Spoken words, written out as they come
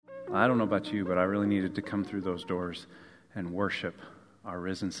I don't know about you, but I really needed to come through those doors and worship our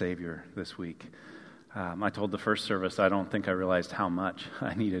risen Savior this week. I told the first service, I don't think I realized how much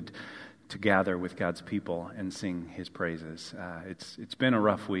I needed to gather with God's people and sing His praises. It's been a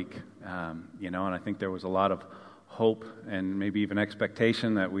rough week, and I think there was a lot of hope and maybe even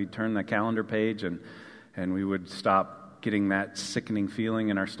expectation that we'd turn the calendar page and we would stop getting that sickening feeling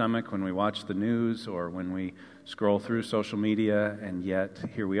in our stomach when we watch the news or when we scroll through social media, and yet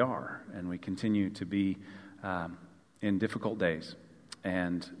here we are, and we continue to be in difficult days.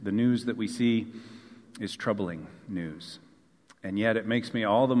 And the news that we see is troubling news. And yet it makes me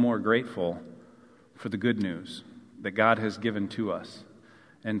all the more grateful for the good news that God has given to us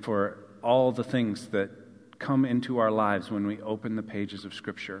and for all the things that come into our lives when we open the pages of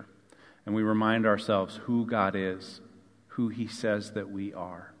Scripture and we remind ourselves who God is, who He says that we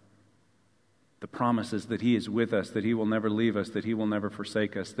are. The promises that He is with us, that He will never leave us, that He will never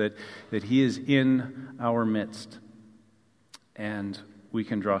forsake us, that He is in our midst. And we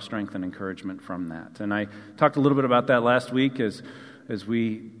can draw strength and encouragement from that. And I talked a little bit about that last week as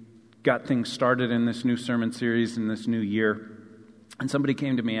we got things started in this new sermon series in this new year. And somebody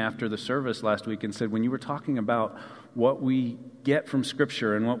came to me after the service last week and said, when you were talking about what we get from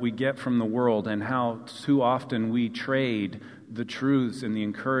Scripture and what we get from the world and how too often we trade the truths and the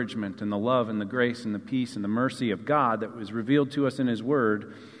encouragement and the love and the grace and the peace and the mercy of God that was revealed to us in His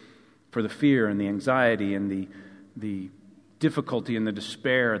Word for the fear and the anxiety and the difficulty and the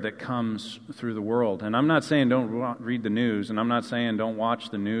despair that comes through the world. And I'm not saying don't read the news, and I'm not saying don't watch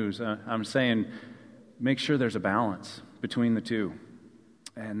the news. I'm saying make sure there's a balance between the two.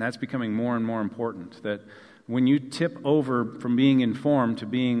 And that's becoming more and more important, that when you tip over from being informed to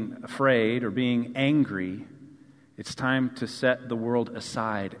being afraid or being angry, it's time to set the world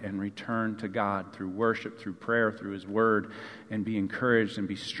aside and return to God through worship, through prayer, through His Word, and be encouraged and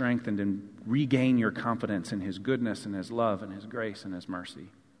be strengthened and regain your confidence in His goodness and His love and His grace and His mercy.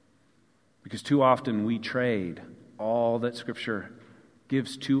 Because too often we trade all that Scripture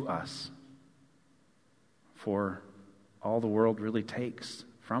gives to us for all the world really takes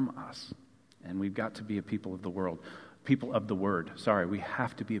from us. And we've got to be a people of the world. People of the Word. We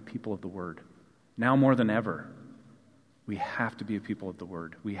have to be a people of the Word. Now more than ever. We have to be a people of the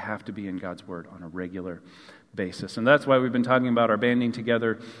Word. We have to be in God's Word on a regular basis. And that's why we've been talking about our banding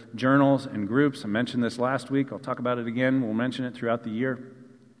together journals and groups. I mentioned this last week. I'll talk about it again. We'll mention it throughout the year.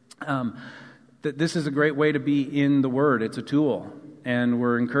 That this is a great way to be in the Word. It's a tool. And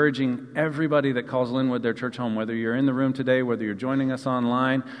we're encouraging everybody that calls Linwood their church home, whether you're in the room today, whether you're joining us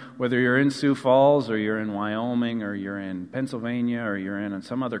online, whether you're in Sioux Falls or you're in Wyoming or you're in Pennsylvania or you're in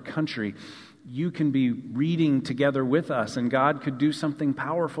some other country, you can be reading together with us, and God could do something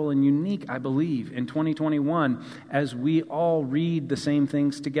powerful and unique, I believe, in 2021 as we all read the same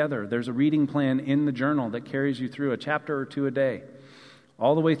things together. There's a reading plan in the journal that carries you through a chapter or two a day,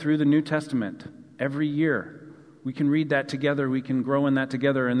 all the way through the New Testament every year. We can read that together, we can grow in that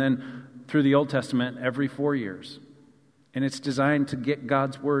together, and then through the Old Testament every 4 years. And it's designed to get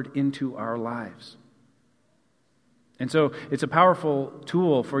God's Word into our lives. And so it's a powerful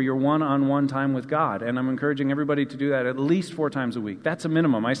tool for your one-on-one time with God. And I'm encouraging everybody to do that at least 4 times a week. That's a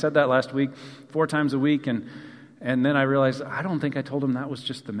minimum. I said that last week, 4 times a week. And then I realized I don't think I told him that was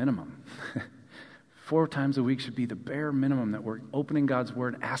just the minimum. 4 times a week should be the bare minimum, that we're opening God's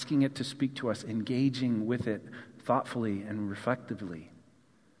Word, asking it to speak to us, engaging with it thoughtfully and reflectively.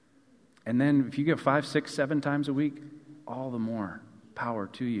 And then if you get 5, 6, 7 times a week, all the more power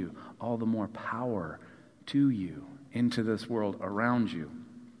to you. All the more power to you into this world around you.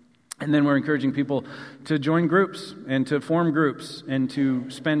 And then we're encouraging people to join groups and to form groups and to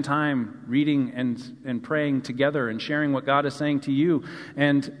spend time reading and praying together and sharing what God is saying to you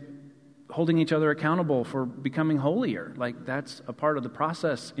and holding each other accountable for becoming holier. Like, that's a part of the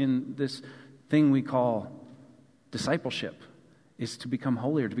process in this thing we call discipleship, is to become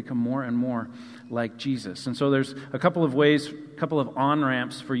holier, to become more and more like Jesus. And so there's a couple of ways, a couple of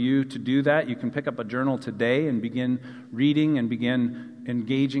on-ramps for you to do that. You can pick up a journal today and begin reading and begin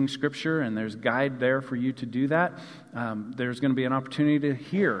engaging Scripture, and there's a guide there for you to do that. There's going to be an opportunity to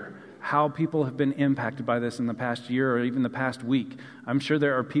hear how people have been impacted by this in the past year or even the past week. I'm sure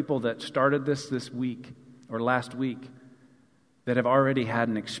there are people that started this week or last week that have already had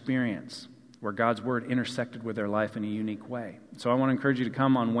an experience where God's Word intersected with their life in a unique way. So I want to encourage you to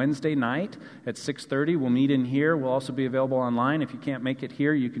come on Wednesday night at 6:30. We'll meet in here. We'll also be available online. If you can't make it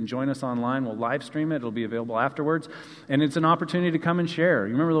here, you can join us online. We'll live stream it. It'll be available afterwards. And it's an opportunity to come and share.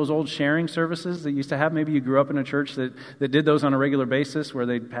 You remember those old sharing services that you used to have? Maybe you grew up in a church that did those on a regular basis where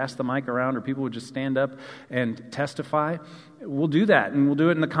they'd pass the mic around or people would just stand up and testify. We'll do that, and we'll do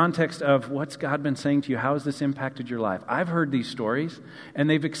it in the context of what's God been saying to you? How has this impacted your life? I've heard these stories, and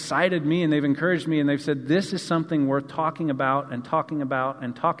they've excited me, and they've encouraged me, and they've said, this is something worth talking about and talking about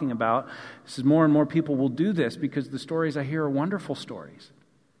and talking about. This is more and more people will do this because the stories I hear are wonderful stories.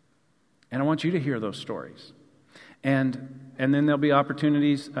 And I want you to hear those stories. And then there'll be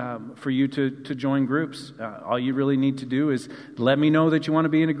opportunities for you to join groups. All you really need to do is let me know that you want to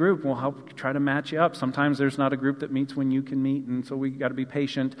be in a group. We'll help try to match you up. Sometimes there's not a group that meets when you can meet, and so we got to be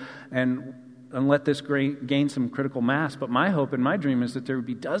patient and let this gain some critical mass. But my hope and my dream is that there would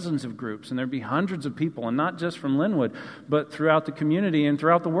be dozens of groups, and there'd be hundreds of people, and not just from Linwood, but throughout the community and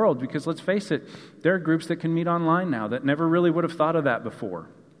throughout the world. Because let's face it, there are groups that can meet online now that never really would have thought of that before.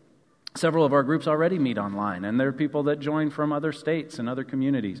 Several of our groups already meet online, and there are people that join from other states and other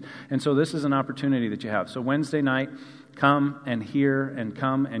communities. And so this is an opportunity that you have. So Wednesday night, come and hear and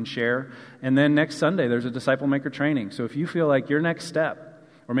come and share. And then next Sunday, there's a Disciple Maker training. So if you feel like your next step,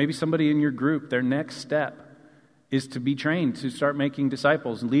 or maybe somebody in your group, their next step is to be trained to start making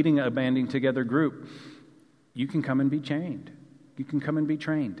disciples, leading a banding together group, you can come and be trained. You can come and be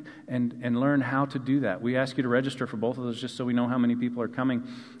trained and learn how to do that. We ask you to register for both of those just so we know how many people are coming.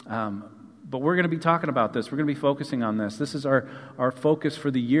 But we're going to be talking about this. We're going to be focusing on this. This is our focus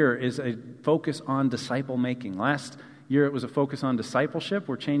for the year, is a focus on disciple making. Last year it was a focus on discipleship.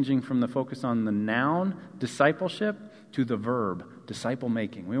 We're changing from the focus on the noun, discipleship, to the verb, disciple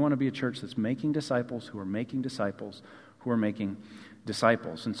making. We want to be a church that's making disciples, who are making disciples, who are making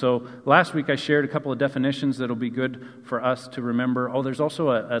disciples. And so last week I shared a couple of definitions that'll be good for us to remember. Oh, there's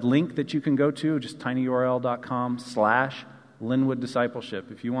also a link that you can go to, just tinyurl.com/Linwood Discipleship.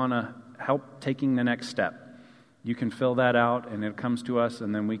 If you want to help taking the next step, you can fill that out and it comes to us,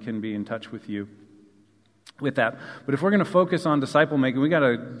 and then we can be in touch with you with that. But if we're going to focus on disciple making, we've got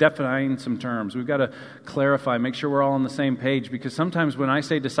to define some terms. We've got to clarify, make sure we're all on the same page, because sometimes when I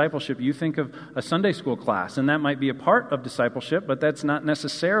say discipleship, you think of a Sunday school class, and that might be a part of discipleship, but that's not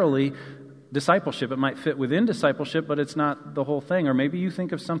necessarily discipleship. It might fit within discipleship, but it's not the whole thing. Or maybe you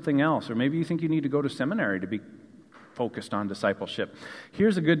think of something else, or maybe you think you need to go to seminary to be focused on discipleship.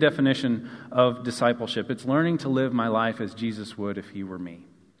 Here's a good definition of discipleship. It's learning to live my life as Jesus would if he were me.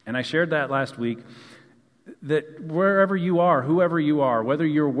 And I shared that last week, that wherever you are, whoever you are, whether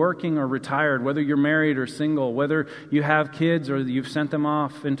you're working or retired, whether you're married or single, whether you have kids or you've sent them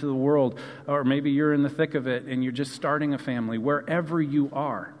off into the world, or maybe you're in the thick of it and you're just starting a family, wherever you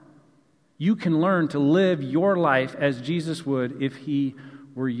are, you can learn to live your life as Jesus would if he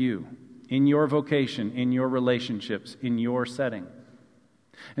were you, in your vocation, in your relationships, in your setting.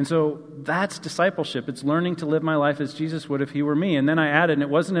 And so that's discipleship. It's learning to live my life as Jesus would if he were me. And then I added, and it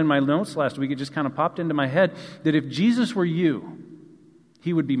wasn't in my notes last week, it just kind of popped into my head, that if Jesus were you,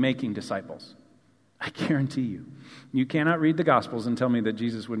 he would be making disciples. I guarantee you. You cannot read the Gospels and tell me that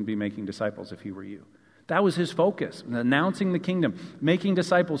Jesus wouldn't be making disciples if he were you. That was his focus, announcing the kingdom, making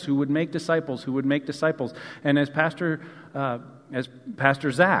disciples who would make disciples who would make disciples. And as Pastor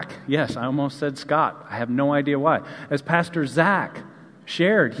Zach, yes, I almost said Scott. I have no idea why. As Pastor Zach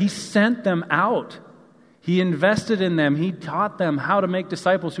shared, he sent them out. He invested in them. He taught them how to make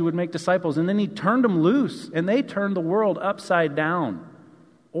disciples who would make disciples. And then he turned them loose, and they turned the world upside down.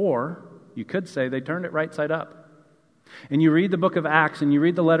 Or you could say they turned it right side up. And you read the book of Acts and you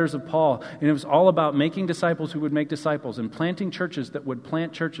read the letters of Paul, and it was all about making disciples who would make disciples, and planting churches that would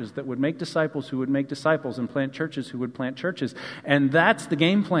plant churches that would make disciples who would make disciples, and plant churches who would plant churches. And that's the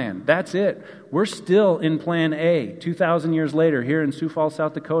game plan. That's it. We're still in plan A 2,000 years later here in Sioux Falls,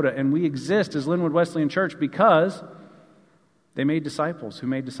 South Dakota, and we exist as Linwood Wesleyan Church because they made disciples who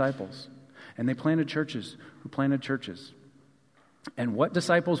made disciples. And they planted churches who planted churches. And what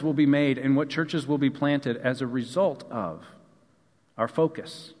disciples will be made and what churches will be planted as a result of our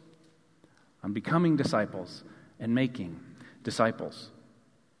focus on becoming disciples and making disciples.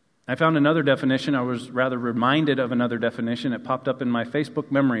 I found another definition. I was rather reminded of another definition. It popped up in my Facebook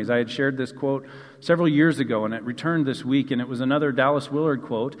memories. I had shared this quote several years ago, and it returned this week, and it was another Dallas Willard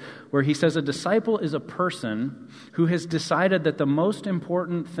quote where he says, "A disciple is a person who has decided that the most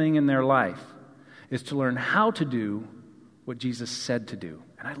important thing in their life is to learn how to do what Jesus said to do."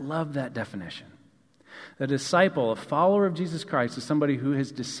 And I love that definition. A disciple, a follower of Jesus Christ, is somebody who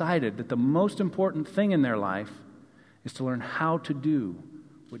has decided that the most important thing in their life is to learn how to do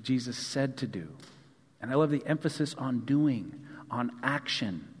what Jesus said to do. And I love the emphasis on doing, on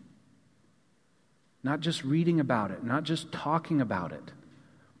action. Not just reading about it, not just talking about it,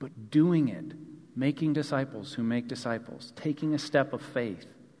 but doing it, making disciples who make disciples, taking a step of faith.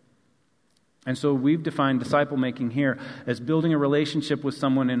 And so we've defined disciple making here as building a relationship with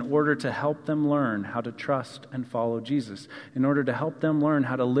someone in order to help them learn how to trust and follow Jesus, in order to help them learn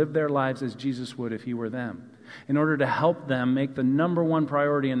how to live their lives as Jesus would if he were them, in order to help them make the number one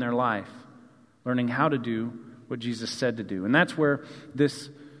priority in their life, learning how to do what Jesus said to do. And that's where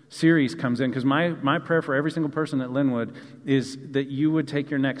this series comes in, because my prayer for every single person at Linwood is that you would take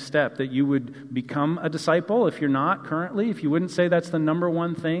your next step, that you would become a disciple if you're not currently, if you wouldn't say that's the number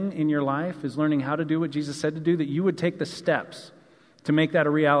one thing in your life is learning how to do what Jesus said to do, that you would take the steps to make that a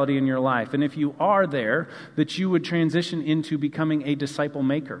reality in your life. And if you are there, that you would transition into becoming a disciple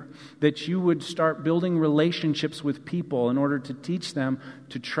maker, that you would start building relationships with people in order to teach them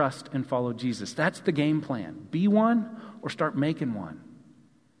to trust and follow Jesus. That's the game plan. Be one or start making one.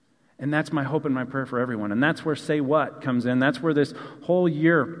 And that's my hope and my prayer for everyone. And that's where Say What comes in. That's where this whole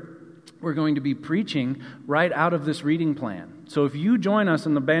year we're going to be preaching right out of this reading plan. So if you join us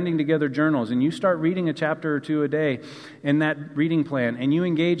in the Banding Together journals and you start reading a chapter or two a day in that reading plan and you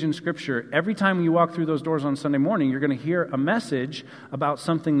engage in Scripture, every time you walk through those doors on Sunday morning, you're going to hear a message about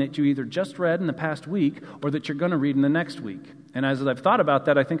something that you either just read in the past week or that you're going to read in the next week. And as I've thought about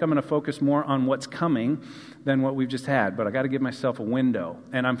that, I think I'm going to focus more on what's coming than what we've just had. But I got to give myself a window.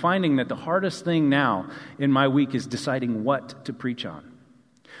 And I'm finding that the hardest thing now in my week is deciding what to preach on.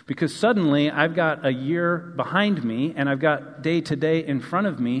 Because suddenly I've got a year behind me and I've got day to day in front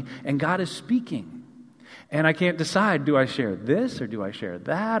of me and God is speaking. And I can't decide, do I share this or do I share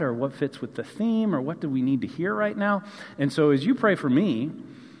that, or what fits with the theme, or what do we need to hear right now? And so as you pray for me,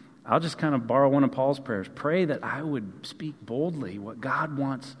 I'll just kind of borrow one of Paul's prayers. Pray that I would speak boldly what God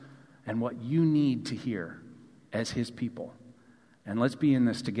wants and what you need to hear as his people. And let's be in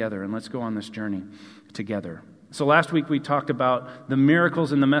this together, and let's go on this journey together. So last week we talked about the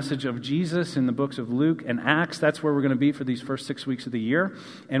miracles and the message of Jesus in the books of Luke and Acts. That's where we're going to be for these first 6 weeks of the year.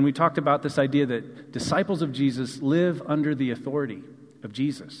 And we talked about this idea that disciples of Jesus live under the authority of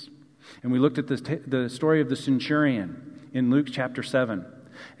Jesus. And we looked at the story of the centurion in Luke chapter 7.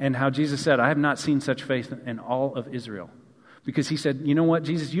 And how Jesus said, I have not seen such faith in all of Israel. Because he said, you know what,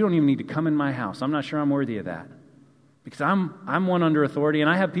 Jesus, you don't even need to come in my house. I'm not sure I'm worthy of that. Because I'm one under authority, and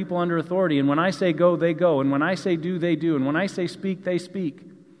I have people under authority. And when I say go, they go. And when I say do, they do. And when I say speak, they speak.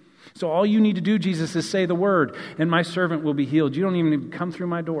 So all you need to do, Jesus, is say the word, and my servant will be healed. You don't even need to come through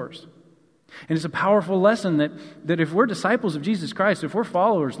my doors. And it's a powerful lesson that if we're disciples of Jesus Christ, if we're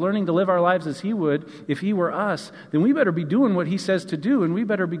followers, learning to live our lives as he would, if he were us, then we better be doing what he says to do, and we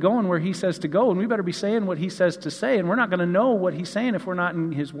better be going where he says to go, and we better be saying what he says to say, and we're not going to know what he's saying if we're not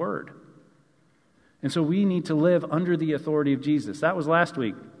in his word. And so we need to live under the authority of Jesus. That was last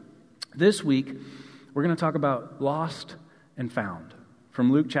week. This week, we're going to talk about lost and found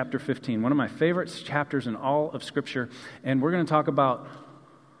from Luke chapter 15, one of my favorite chapters in all of Scripture, and we're going to talk about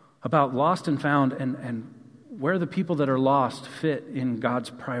lost and found and where the people that are lost fit in God's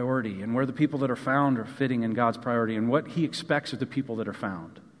priority and where the people that are found are fitting in God's priority and what he expects of the people that are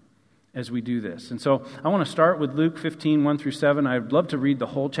found as we do this. And so I want to start with Luke 15, 1 through 7. I'd love to read the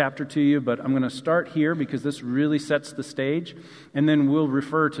whole chapter to you, but I'm going to start here because this really sets the stage, and then we'll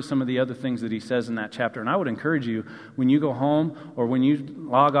refer to some of the other things that he says in that chapter. And I would encourage you, when you go home or when you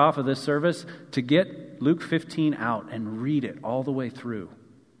log off of this service, to get Luke 15 out and read it all the way through.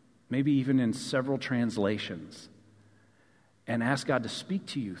 Maybe even in several translations, and ask God to speak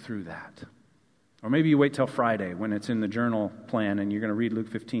to you through that. Or maybe you wait till Friday when it's in the journal plan and you're going to read Luke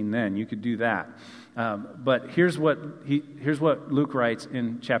 15 then. You could do that. But here's what Luke writes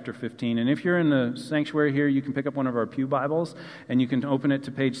in chapter 15. And if you're in the sanctuary here, you can pick up one of our pew Bibles and you can open it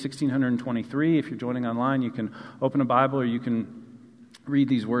to page 1623. If you're joining online, you can open a Bible or you can read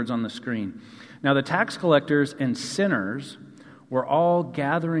these words on the screen. Now the tax collectors and sinners were all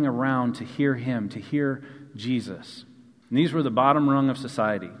gathering around to hear him, to hear Jesus. And these were the bottom rung of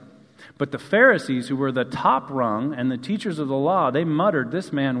society. But the Pharisees, who were the top rung, and the teachers of the law, they muttered,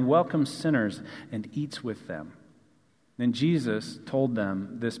 "This man welcomes sinners and eats with them." Then Jesus told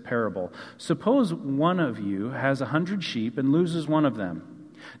them this parable. "Suppose one of you has 100 sheep and loses one of them.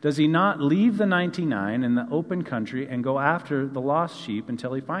 Does he not leave the 99 in the open country and go after the lost sheep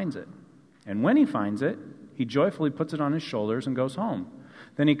until he finds it? And when he finds it, he joyfully puts it on his shoulders and goes home.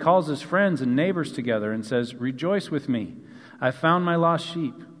 Then he calls his friends and neighbors together and says, 'Rejoice with me, I found my lost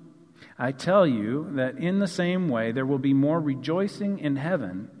sheep.' I tell you that in the same way there will be more rejoicing in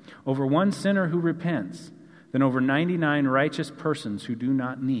heaven over one sinner who repents than over 99 righteous persons who do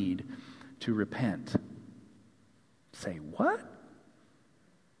not need to repent." Say, what?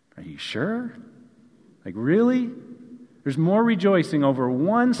 Are you sure? Like, really? There's more rejoicing over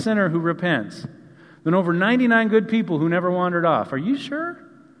one sinner who repents than over 99 good people who never wandered off. Are you sure?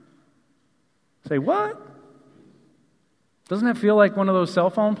 Say, what? Doesn't that feel like one of those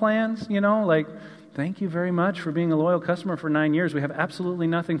cell phone plans, like, thank you very much for being a loyal customer for 9 years. We have absolutely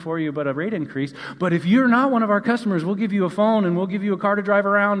nothing for you but a rate increase. But if you're not one of our customers, we'll give you a phone and we'll give you a car to drive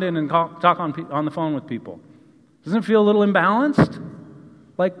around in and talk on the phone with people. Doesn't it feel a little imbalanced?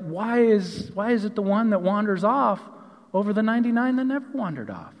 Like, why is it the one that wanders off over the 99 that never wandered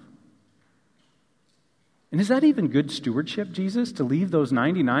off? And is that even good stewardship, Jesus, to leave those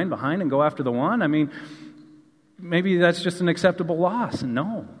 99 behind and go after the one? I mean, maybe that's just an acceptable loss.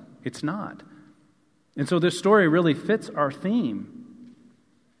 No, it's not. And so this story really fits our theme,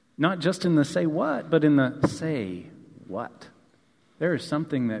 not just in the say what, but in the say what. There is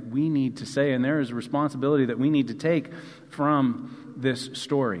something that we need to say, and there is a responsibility that we need to take from this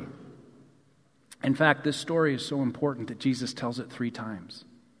story. In fact, this story is so important that Jesus tells it 3 times.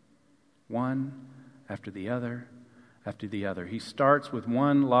 One after the other after the other. He starts with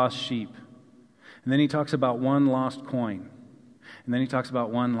one lost sheep, and then he talks about one lost coin, and then he talks about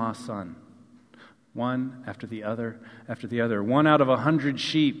one lost son. One after the other after the other. 1 out of 100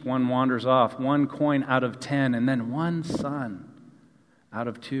 sheep, one wanders off. 1 coin out of 10, and then 1 son out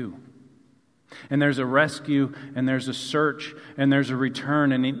of 2. And there's a rescue, and there's a search, and there's a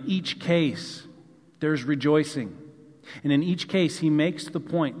return, and in each case, there's rejoicing. And in each case, he makes the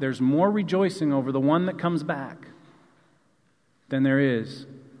point, there's more rejoicing over the one that comes back than there is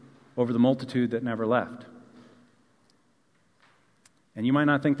over the multitude that never left. And you might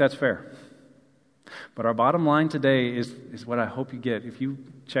not think that's fair. But our bottom line today is what I hope you get. If you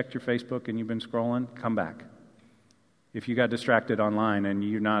checked your Facebook and you've been scrolling, come back. If you got distracted online and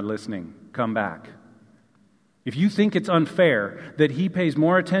you're not listening, come back. If you think it's unfair that he pays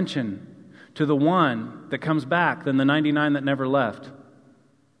more attention to the one that comes back than the 99 that never left,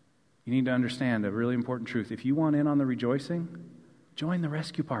 you need to understand a really important truth. If you want in on the rejoicing, join the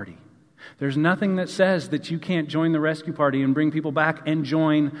rescue party. There's nothing that says that you can't join the rescue party and bring people back and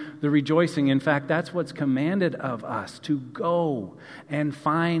join the rejoicing. In fact, that's what's commanded of us, to go and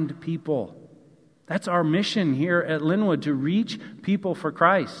find people. That's our mission here at Linwood, to reach people for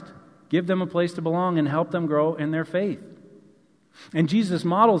Christ, give them a place to belong, and help them grow in their faith. And Jesus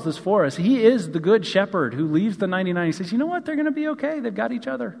models this for us. He is the good shepherd who leaves the 99. He says, you know what? They're going to be okay. They've got each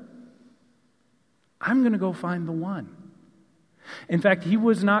other. I'm going to go find the one. In fact, he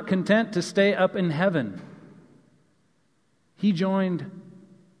was not content to stay up in heaven. He joined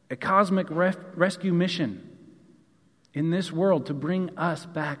a cosmic rescue mission in this world to bring us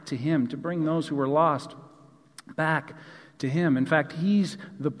back to him, to bring those who were lost back to him. In fact, he's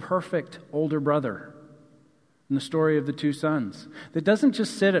the perfect older brother in the story of the 2 sons that doesn't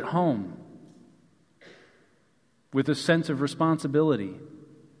just sit at home with a sense of responsibility,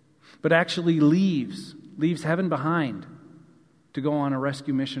 but actually leaves heaven behind to go on a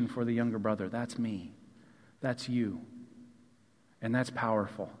rescue mission for the younger brother. That's me. That's you. And that's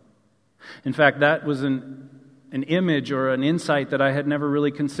powerful. In fact, that was an image or an insight that I had never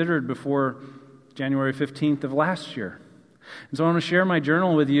really considered before January 15th of last year. And so I want to share my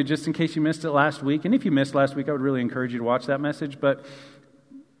journal with you just in case you missed it last week. And if you missed last week, I would really encourage you to watch that message. But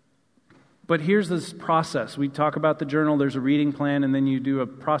here's this process. We talk about the journal. There's a reading plan, and then you do a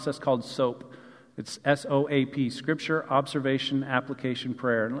process called SOAP. It's SOAP, Scripture, Observation, Application,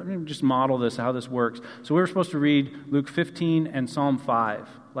 Prayer. And let me just model this, how this works. So we were supposed to read Luke 15 and Psalm 5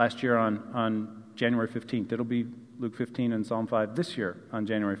 last year on January 15th. It'll be Luke 15 and Psalm 5 this year on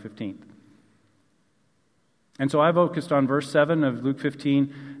January 15th. And so I focused on verse 7 of Luke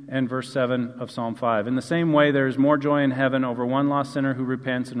 15 and verse 7 of Psalm 5. In the same way, there is more joy in heaven over one lost sinner who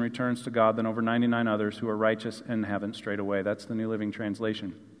repents and returns to God than over 99 others who are righteous and haven't strayed away. That's the New Living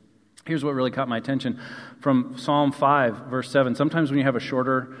Translation. Here's what really caught my attention from Psalm 5, verse 7. Sometimes when you have a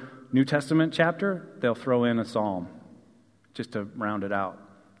shorter New Testament chapter, they'll throw in a psalm just to round it out.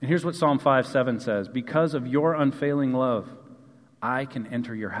 And here's what Psalm 5:7 says. Because of your unfailing love, I can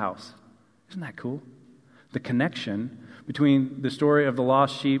enter your house. Isn't that cool? The connection between the story of the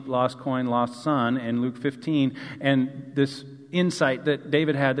lost sheep, lost coin, lost son in Luke 15 and this insight that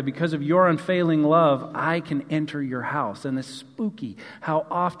David had that because of your unfailing love, I can enter your house. And it's spooky how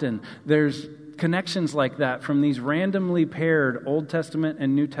often there's connections like that from these randomly paired Old Testament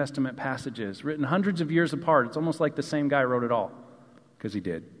and New Testament passages written hundreds of years apart. It's almost like the same guy wrote it all, because he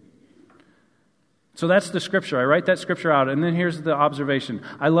did. So that's the scripture. I write that scripture out, and then here's the observation.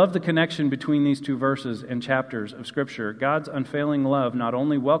 I love the connection between these 2 verses and chapters of scripture. God's unfailing love not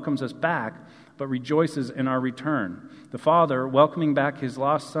only welcomes us back, but rejoices in our return. The Father welcoming back his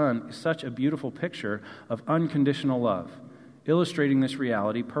lost Son is such a beautiful picture of unconditional love, illustrating this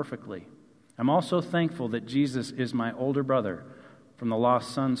reality perfectly. I'm also thankful that Jesus is my older brother from the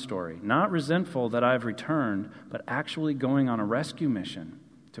lost son story, not resentful that I've returned, but actually going on a rescue mission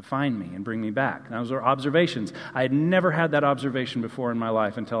to find me and bring me back. Now, those are observations. I had never had that observation before in my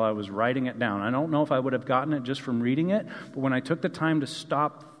life until I was writing it down. I don't know if I would have gotten it just from reading it, but when I took the time to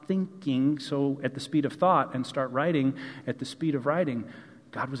stop thinking so at the speed of thought and start writing at the speed of writing,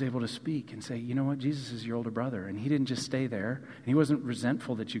 God was able to speak and say, you know what, Jesus is your older brother. And he didn't just stay there. And he wasn't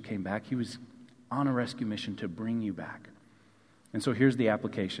resentful that you came back. He was on a rescue mission to bring you back. And so here's the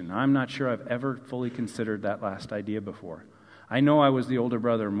application. I'm not sure I've ever fully considered that last idea before. I know I was the older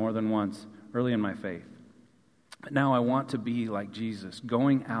brother more than once early in my faith. But now I want to be like Jesus,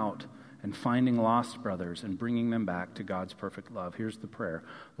 going out and finding lost brothers and bringing them back to God's perfect love. Here's the prayer.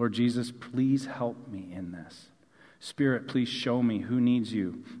 Lord Jesus, please help me in this. Spirit, please show me who needs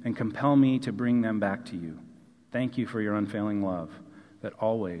you and compel me to bring them back to you. Thank you for your unfailing love that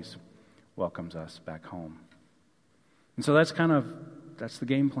always welcomes us back home. And so that's the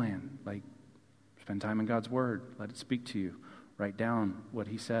game plan. Like, spend time in God's Word. Let it speak to you. Write down what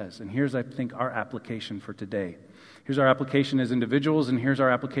he says. And here's, I think, our application for today. Here's our application as individuals, and here's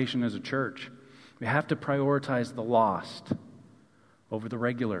our application as a church. We have to prioritize the lost over the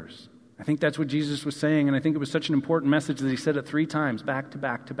regulars. I think that's what Jesus was saying, and I think it was such an important message that he said it 3 times, back to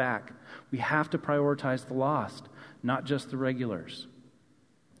back to back. We have to prioritize the lost, not just the regulars.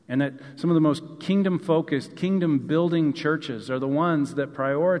 And that some of the most kingdom-focused, kingdom-building churches are the ones that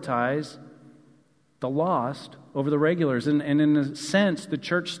prioritize the lost over the regulars. And in a sense, the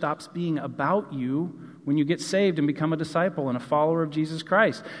church stops being about you when you get saved and become a disciple and a follower of Jesus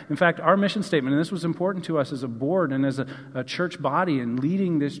Christ. In fact, our mission statement, and this was important to us as a board and as a church body and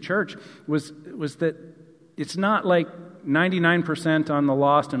leading this church, was that it's not like 99% on the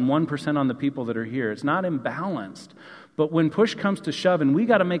lost and 1% on the people that are here. It's not imbalanced. But when push comes to shove and we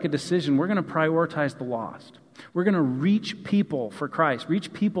got to make a decision, we're going to prioritize the lost. We're going to reach people for Christ,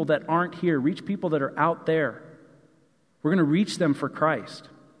 reach people that aren't here, reach people that are out there. We're going to reach them for Christ.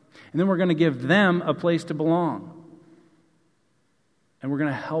 And then we're going to give them a place to belong. And we're going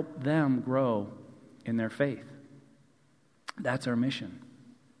to help them grow in their faith. That's our mission.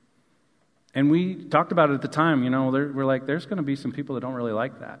 And we talked about it at the time, we're like, there's going to be some people that don't really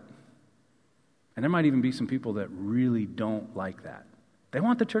like that. And there might even be some people that really don't like that. They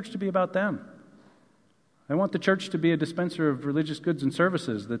want the church to be about them. They want the church to be a dispenser of religious goods and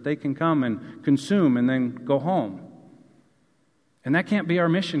services that they can come and consume and then go home. And that can't be our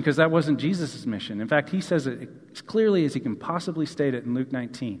mission because that wasn't Jesus' mission. In fact, he says it as clearly as he can possibly state it in Luke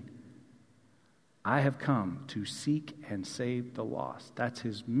 19. I have come to seek and save the lost. That's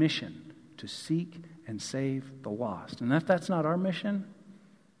his mission, to seek and save the lost. And if that's not our mission,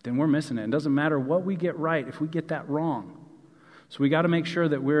 then we're missing it. It doesn't matter what we get right if we get that wrong. So we got to make sure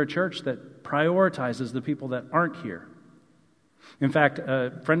that we're a church that prioritizes the people that aren't here. In fact,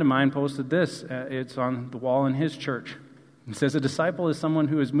 a friend of mine posted this. It's on the wall in his church. It says, a disciple is someone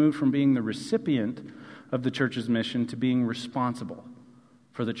who has moved from being the recipient of the church's mission to being responsible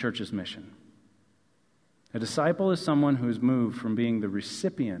for the church's mission. A disciple is someone who has moved from being the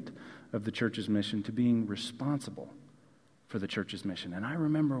recipient of the church's mission to being responsible for the church's mission. And I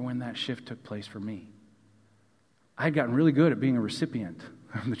remember when that shift took place for me. I had gotten really good at being a recipient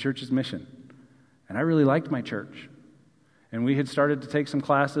of the church's mission. And I really liked my church. And we had started to take some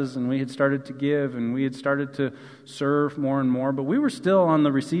classes, and we had started to give, and we had started to serve more and more. But we were still on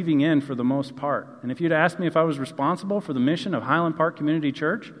the receiving end for the most part. And if you'd asked me if I was responsible for the mission of Highland Park Community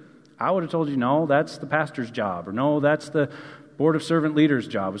Church, I would have told you, no, that's the pastor's job. Or no, that's the Board of Servant Leaders'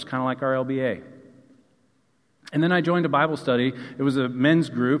 job. It was kind of like our LBA. And then I joined a Bible study. It was a men's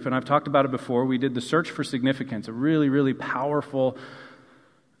group, and I've talked about it before. We did the Search for Significance, a really, really powerful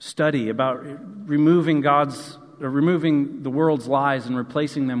study about removing the world's lies and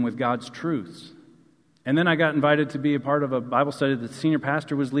replacing them with God's truths. And then I got invited to be a part of a Bible study that the senior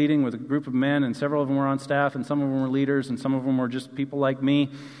pastor was leading with a group of men, and several of them were on staff, and some of them were leaders, and some of them were just people like me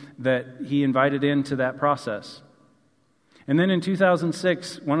that he invited into that process. And then in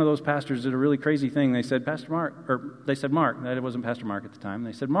 2006, one of those pastors did a really crazy thing. They said, Mark, that it wasn't Pastor Mark at the time.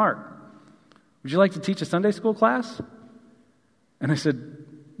 They said, Mark, would you like to teach a Sunday school class? And I said,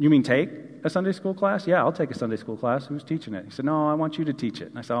 you mean take a Sunday school class? Yeah, I'll take a Sunday school class. Who's teaching it? He said, no, I want you to teach it.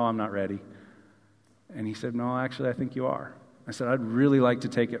 And I said, I'm not ready. And he said, no, actually, I think you are. I said, I'd really like to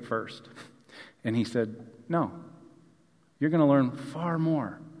take it first. And he said, no, you're going to learn far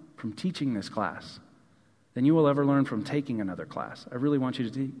more from teaching this class than you will ever learn from taking another class. I really want you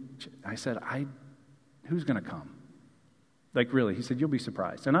to teach. I said, who's going to come? Like, really? He said, you'll be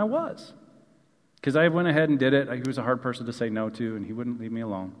surprised. And I was. Because I went ahead and did it. He was a hard person to say no to, and he wouldn't leave me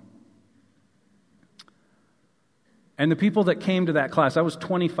alone. And the people that came to that class, I was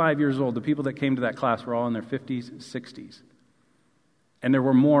 25 years old. The people that came to that class were all in their 50s, 60s. And there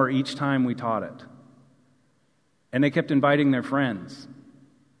were more each time we taught it. And they kept inviting their friends.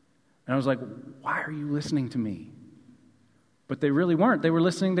 And I was like, why are you listening to me? But they really weren't. They were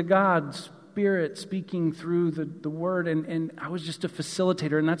listening to God's Spirit speaking through the Word. And I was just a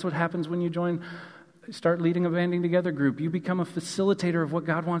facilitator. And that's what happens when you start leading a Banding Together group. You become a facilitator of what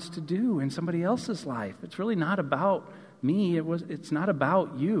God wants to do in somebody else's life. It's really not about me. It's not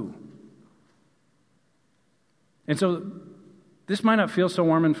about you. And so this might not feel so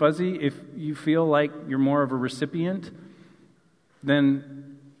warm and fuzzy if you feel like you're more of a recipient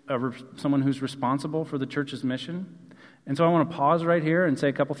than someone who's responsible for the church's mission. And so I want to pause right here and say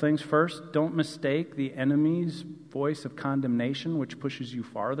a couple things. First, don't mistake the enemy's voice of condemnation, which pushes you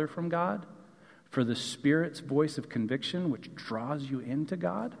farther from God, for the Spirit's voice of conviction, which draws you into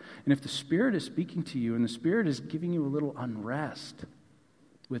God. And if the Spirit is speaking to you and the Spirit is giving you a little unrest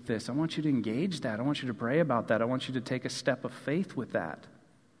with this, I want you to engage that. I want you to pray about that. I want you to take a step of faith with that.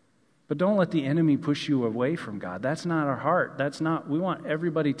 But don't let the enemy push you away from God. That's not our heart. We want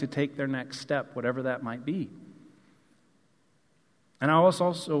everybody to take their next step, whatever that might be. And I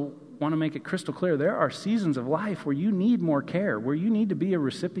also want to make it crystal clear, there are seasons of life where you need more care, where you need to be a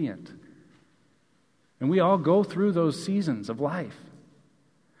recipient. And we all go through those seasons of life.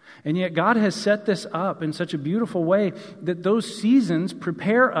 And yet God has set this up in such a beautiful way that those seasons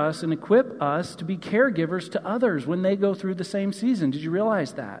prepare us and equip us to be caregivers to others when they go through the same season. Did you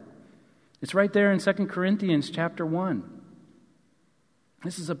realize that? It's right there in 2 Corinthians chapter 1.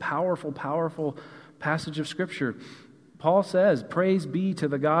 This is a powerful, powerful passage of Scripture. Paul says, "Praise be to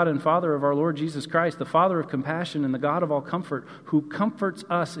the God and Father of our Lord Jesus Christ, the Father of compassion and the God of all comfort, who comforts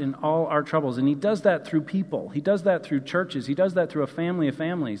us in all our troubles." And he does that through people. He does that through churches. He does that through a family of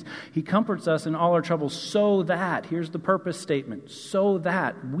families. He comforts us in all our troubles so that, here's the purpose statement, so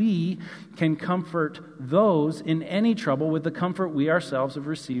that we can comfort those in any trouble with the comfort we ourselves have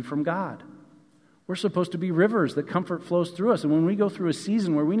received from God. We're supposed to be rivers that comfort flows through us. And when we go through a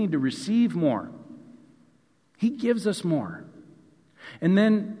season where we need to receive more, He gives us more. And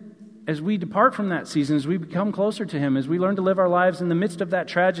then as we depart from that season, as we become closer to Him, as we learn to live our lives in the midst of that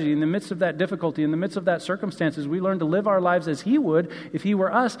tragedy, in the midst of that difficulty, in the midst of that circumstances, we learn to live our lives as He would if He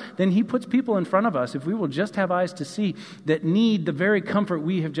were us, then He puts people in front of us, if we will just have eyes to see, that need the very comfort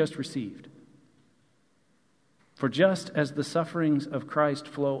we have just received. For just as the sufferings of Christ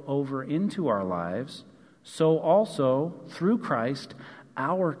flow over into our lives, so also, through Christ,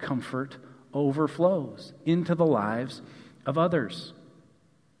 our comfort overflows into the lives of others.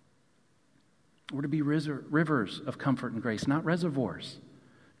 We're to be rivers of comfort and grace, not reservoirs.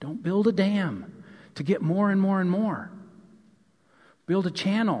 Don't build a dam to get more and more and more. Build a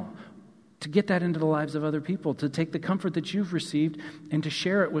channel to get that into the lives of other people, to take the comfort that you've received and to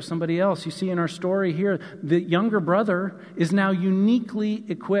share it with somebody else. You see in our story here, the younger brother is now uniquely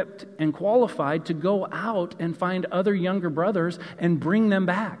equipped and qualified to go out and find other younger brothers and bring them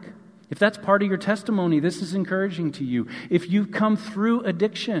back. If that's part of your testimony, this is encouraging to you. If you've come through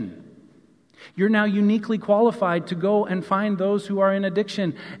addiction, you're now uniquely qualified to go and find those who are in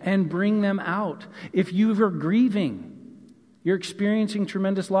addiction and bring them out. If you are grieving, you're experiencing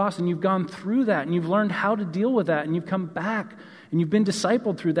tremendous loss and you've gone through that and you've learned how to deal with that and you've come back and you've been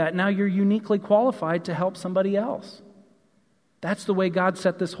discipled through that, now you're uniquely qualified to help somebody else. That's the way God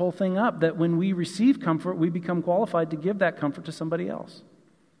set this whole thing up, that when we receive comfort, we become qualified to give that comfort to somebody else.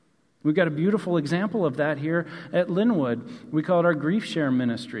 We've got a beautiful example of that here at Linwood. We call it our Grief Share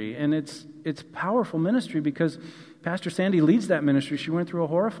ministry, and it's powerful ministry because Pastor Sandy leads that ministry. She went through a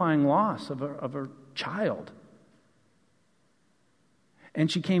horrifying loss of a child. And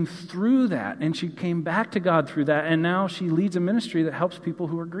she came through that, and she came back to God through that, and now she leads a ministry that helps people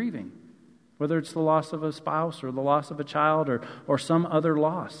who are grieving, whether it's the loss of a spouse or the loss of a child or some other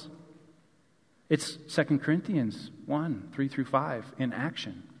loss. It's 2 Corinthians 1, 3 through 5 in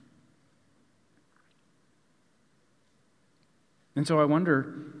action. And so I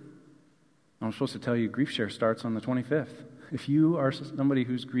wonder, I'm supposed to tell you Grief Share starts on the 25th. If you are somebody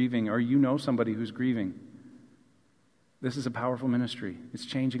who's grieving or you know somebody who's grieving, this is a powerful ministry. It's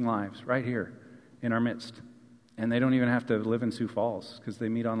changing lives right here in our midst. And they don't even have to live in Sioux Falls because they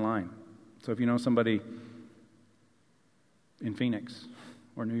meet online. So if you know somebody in Phoenix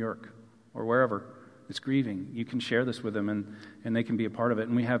or New York or wherever, that's grieving. You can share this with them, and they can be a part of it.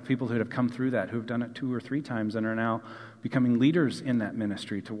 And we have people who have come through that, who have done it 2 or 3 times and are now becoming leaders in that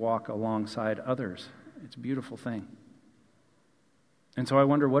ministry to walk alongside others. It's a beautiful thing. And so I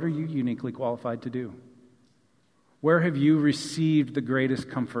wonder, what are you uniquely qualified to do? Where have you received the greatest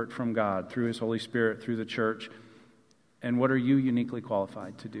comfort from God through His Holy Spirit, through the church? And what are you uniquely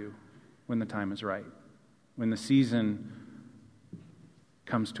qualified to do when the time is right, when the season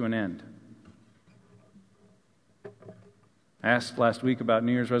comes to an end? I asked last week about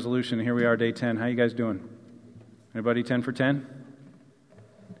New Year's resolution, and here we are, day 10. How you guys doing? Anybody 10 for 10?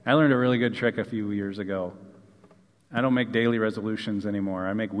 I learned a really good trick a few years ago. I don't make daily resolutions anymore.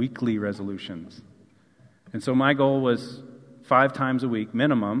 I make weekly resolutions. And so my goal was 5 times a week,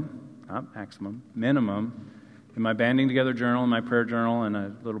 minimum, not maximum, minimum, in my banding together journal, in my prayer journal, and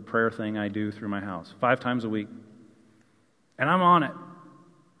a little prayer thing I do through my house. 5 times a week. And I'm on it.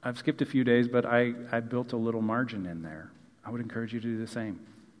 I've skipped a few days, but I built a little margin in there. I would encourage you to do the same.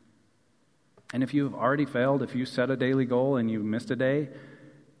 And if you have already failed, if you set a daily goal and you missed a day,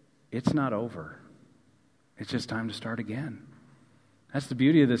 it's not over. It's just time to start again. That's the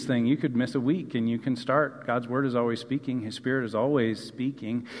beauty of this thing. You could miss a week and you can start. God's Word is always speaking. His Spirit is always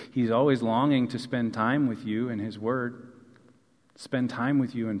speaking. He's always longing to spend time with you in His Word, spend time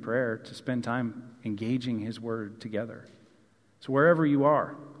with you in prayer, to spend time engaging His Word together. So wherever you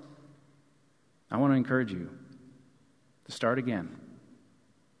are, I want to encourage you to start again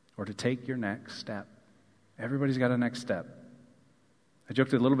or to take your next step. Everybody's got a next step. I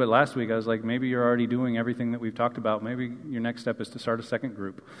joked a little bit last week. I was like, maybe you're already doing everything that we've talked about. Maybe your next step is to start a second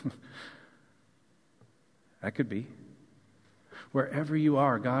group. That could be. Wherever you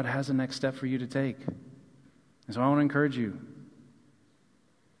are, God has a next step for you to take. And so I want to encourage you,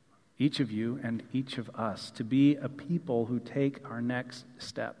 each of you and each of us, to be a people who take our next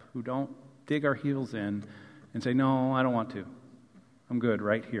step, who don't dig our heels in and say, no, I don't want to. I'm good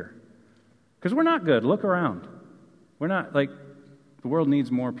right here. Because we're not good. Look around. We're not like... The world needs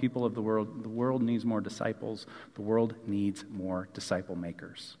more people of the world. The world needs more disciples. The world needs more disciple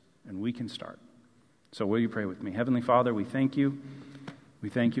makers. And we can start. So will you pray with me? Heavenly Father, we thank you. We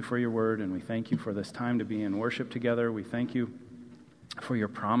thank you for your word, and we thank you for this time to be in worship together. We thank you for your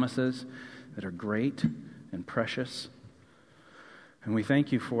promises that are great and precious. And we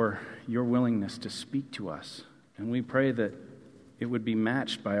thank you for your willingness to speak to us. And we pray that it would be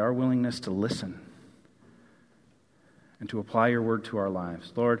matched by our willingness to listen and to apply your word to our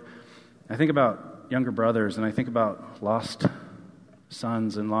lives. Lord, I think about younger brothers, and I think about lost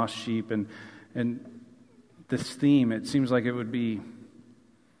sons and lost sheep, and this theme, it seems like it would be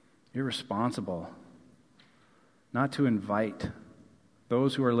irresponsible not to invite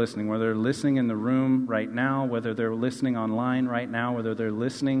those who are listening, whether they're listening in the room right now, whether they're listening online right now, whether they're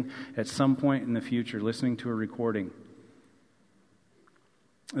listening at some point in the future, listening to a recording,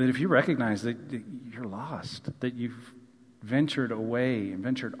 that if you recognize that you're lost, that you've ventured away and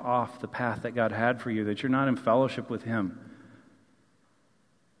ventured off the path that God had for you, that you're not in fellowship with Him,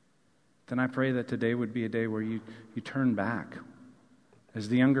 then I pray that today would be a day where you turn back. As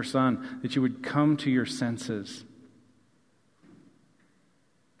the younger son, that you would come to your senses,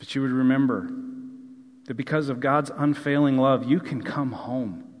 that you would remember that because of God's unfailing love, you can come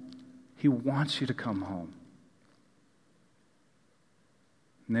home. He wants you to come home.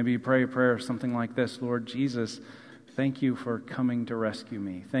 Maybe you pray a prayer something like this: Lord Jesus, thank you for coming to rescue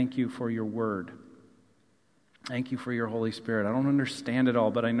me. Thank you for your word. Thank you for your Holy Spirit. I don't understand it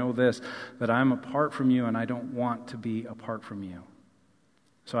all, but I know this, that I'm apart from you and I don't want to be apart from you.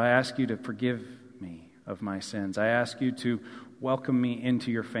 So I ask you to forgive me of my sins. I ask you to welcome me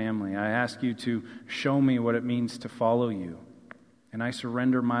into your family. I ask you to show me what it means to follow you. And I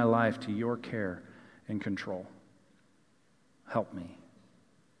surrender my life to your care and control. Help me.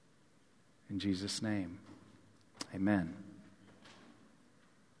 In Jesus' name. Amen.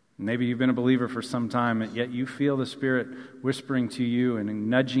 Maybe you've been a believer for some time, yet you feel the Spirit whispering to you and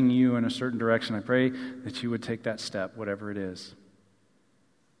nudging you in a certain direction. I pray that you would take that step, whatever it is.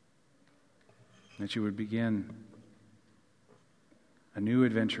 That you would begin a new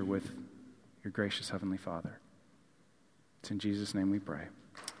adventure with your gracious Heavenly Father. It's in Jesus' name we pray.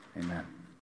 Amen.